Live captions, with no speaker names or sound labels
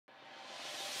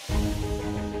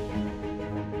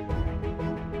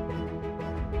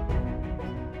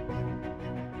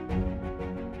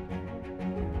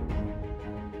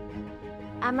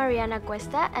I'm Mariana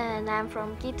Cuesta and I'm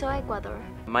from Quito, Ecuador.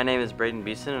 My name is Braden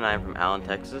Beeson and I'm from Allen,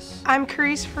 Texas. I'm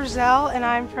Carice Frizzell and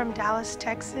I'm from Dallas,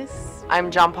 Texas. I'm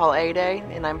John Paul Ade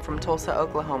and I'm from Tulsa,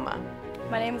 Oklahoma.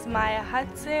 My name is Maya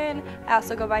Hudson. I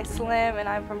also go by Slim and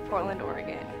I'm from Portland,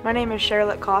 Oregon. My name is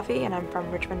Charlotte Coffey and I'm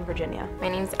from Richmond, Virginia. My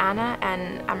name is Anna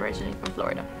and I'm originally from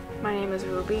Florida. My name is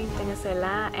Ruby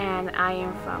Tenesela and I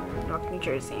am from Newark, New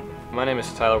Jersey. My name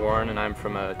is Tyler Warren and I'm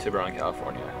from Tiburon,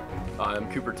 California.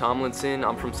 I'm Cooper Tomlinson.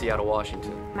 I'm from Seattle,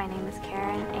 Washington. My name is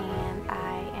Karen and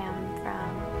I am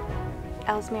from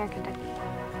Ellesmere, Kentucky.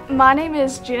 My name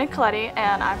is Gina Coletti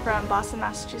and I'm from Boston,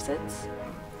 Massachusetts.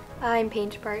 I'm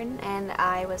Paige Barton and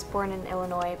I was born in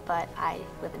Illinois, but I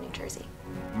live in New Jersey.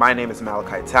 My name is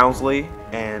Malachi Townsley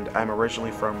and I'm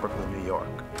originally from Brooklyn, New York.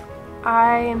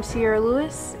 I am Sierra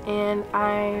Lewis and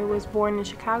I was born in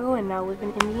Chicago and now live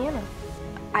in Indiana.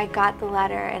 I got the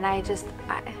letter and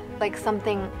like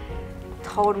something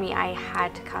told me I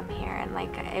had to come here and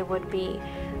like it would be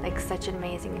like such an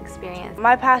amazing experience.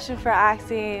 My passion for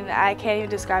acting, I can't even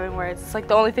describe in words. It's like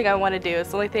the only thing I want to do.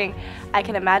 It's the only thing I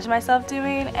can imagine myself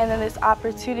doing. And then this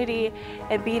opportunity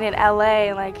and being in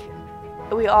LA, like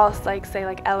we all like say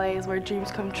like LA is where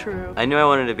dreams come true. I knew I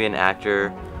wanted to be an actor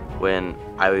when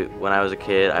I was a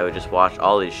kid. I would just watch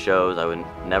all these shows. I would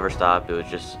never stop. It was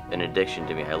just an addiction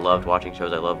to me. I loved watching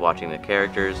shows. I loved watching the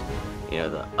characters. You know,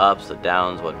 the ups, the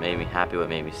downs, what made me happy, what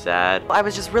made me sad. I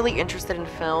was just really interested in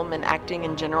film and acting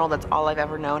in general. That's all I've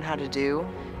ever known how to do.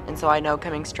 And so I know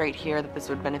coming straight here that this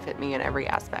would benefit me in every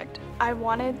aspect. I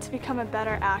wanted to become a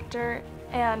better actor,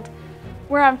 and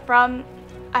where I'm from,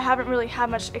 I haven't really had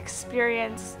much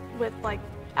experience with like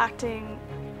acting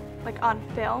like on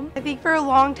film. I think for a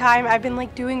long time I've been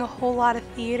like doing a whole lot of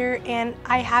theater and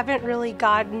I haven't really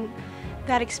gotten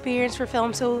that experience for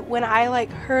film. So when I like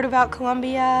heard about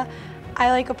Columbia, I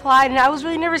like applied and I was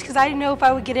really nervous because I didn't know if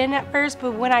I would get in at first,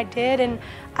 but when I did and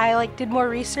I like did more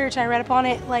research and I read up on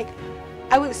it, like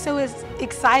I was so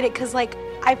excited because like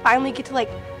I finally get to like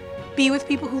be with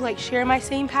people who like share my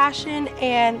same passion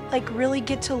and like really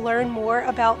get to learn more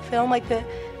about film. Like the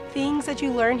things that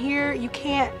you learn here, you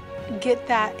can't get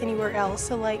that anywhere else.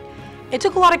 So like it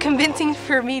took a lot of convincing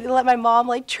for me to let my mom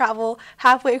like travel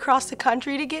halfway across the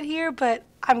country to get here, but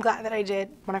I'm glad that I did.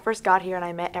 When I first got here and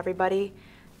I met everybody,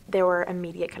 there were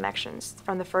immediate connections.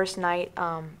 From the first night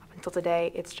up until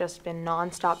today, it's just been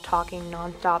non-stop talking,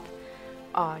 non-stop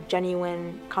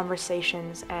genuine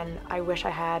conversations, and I wish I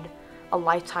had a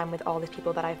lifetime with all these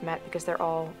people that I've met because they're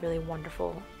all really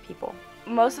wonderful people.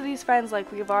 Most of these friends,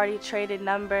 like we've already traded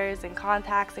numbers and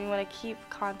contacts and we want to keep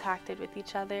contacted with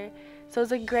each other. So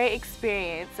it's a great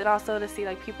experience, and also to see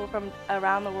like people from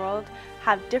around the world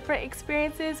have different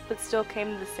experiences but still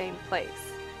came to the same place.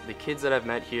 The kids that I've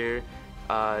met here,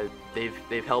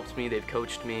 they've helped me, they've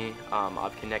coached me,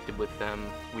 I've connected with them,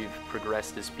 we've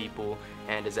progressed as people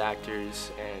and as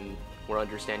actors, and we're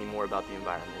understanding more about the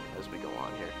environment as we go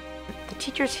on here. The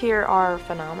teachers here are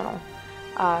phenomenal.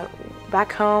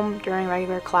 Back home during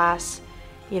regular class,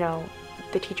 you know,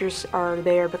 the teachers are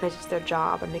there because it's their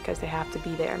job and because they have to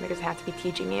be there and because they have to be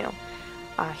teaching you.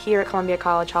 Here at Columbia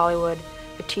College Hollywood,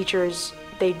 the teachers,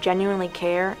 they genuinely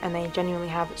care and they genuinely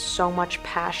have so much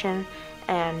passion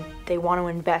and they want to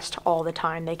invest all the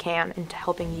time they can into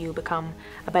helping you become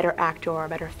a better actor or a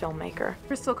better filmmaker.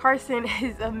 Crystal Carson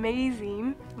is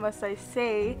amazing, must I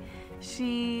say.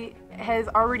 She has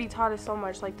already taught us so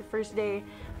much. Like the first day,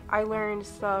 I learned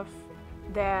stuff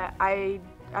that I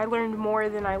learned more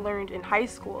than I learned in high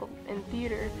school in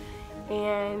theater,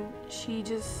 and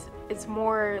it's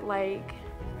more like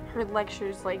her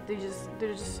lectures, like they're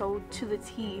just so to the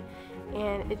T,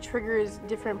 and it triggers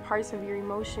different parts of your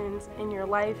emotions in your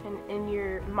life and in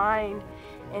your mind,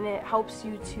 and it helps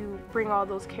you to bring all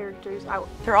those characters out.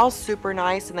 They're all super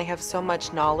nice and they have so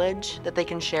much knowledge that they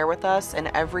can share with us, and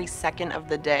every second of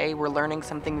the day we're learning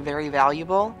something very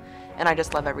valuable, and I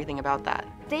just love everything about that.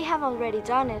 They have already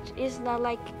done it. It's not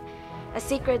like a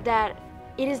secret that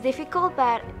it is difficult,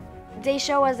 but they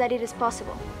show us that it is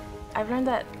possible. I've learned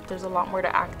that there's a lot more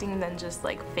to acting than just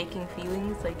like faking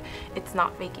feelings. Like it's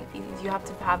not faking feelings. You have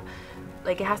to have,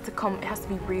 like it has to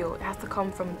be real. It has to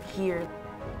come from here.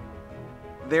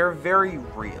 They're very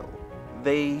real.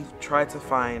 They try to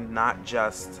find not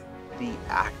just the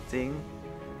acting,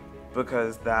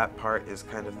 because that part is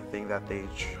kind of the thing that they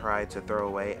try to throw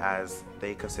away as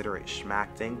they consider it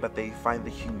schmacting, but they find the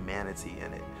humanity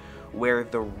in it, where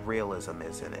the realism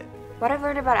is in it. What I've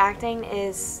learned about acting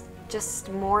is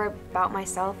just more about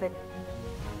myself.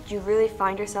 You really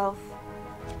find yourself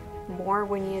more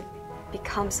when you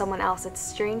become someone else. It's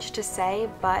strange to say,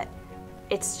 but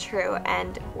it's true.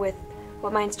 And with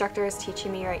what my instructor is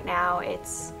teaching me right now,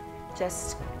 it's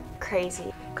just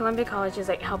crazy. Columbia College is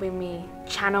like helping me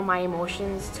channel my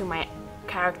emotions to my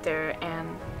character and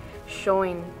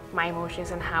showing my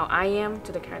emotions and how I am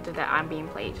to the character that I'm being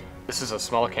played. This is a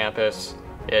small campus.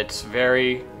 It's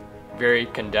very, very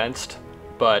condensed,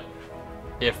 but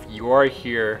if you are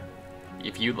here,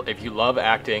 if you love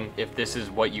acting, if this is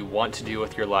what you want to do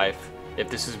with your life, if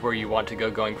this is where you want to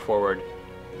go going forward,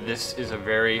 this is a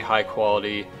very high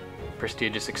quality,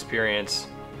 prestigious experience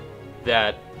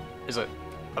that is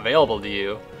available to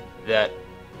you, that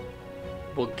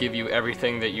will give you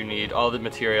everything that you need, all the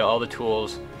material, all the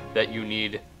tools that you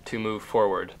need to move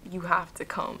forward. You have to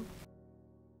come.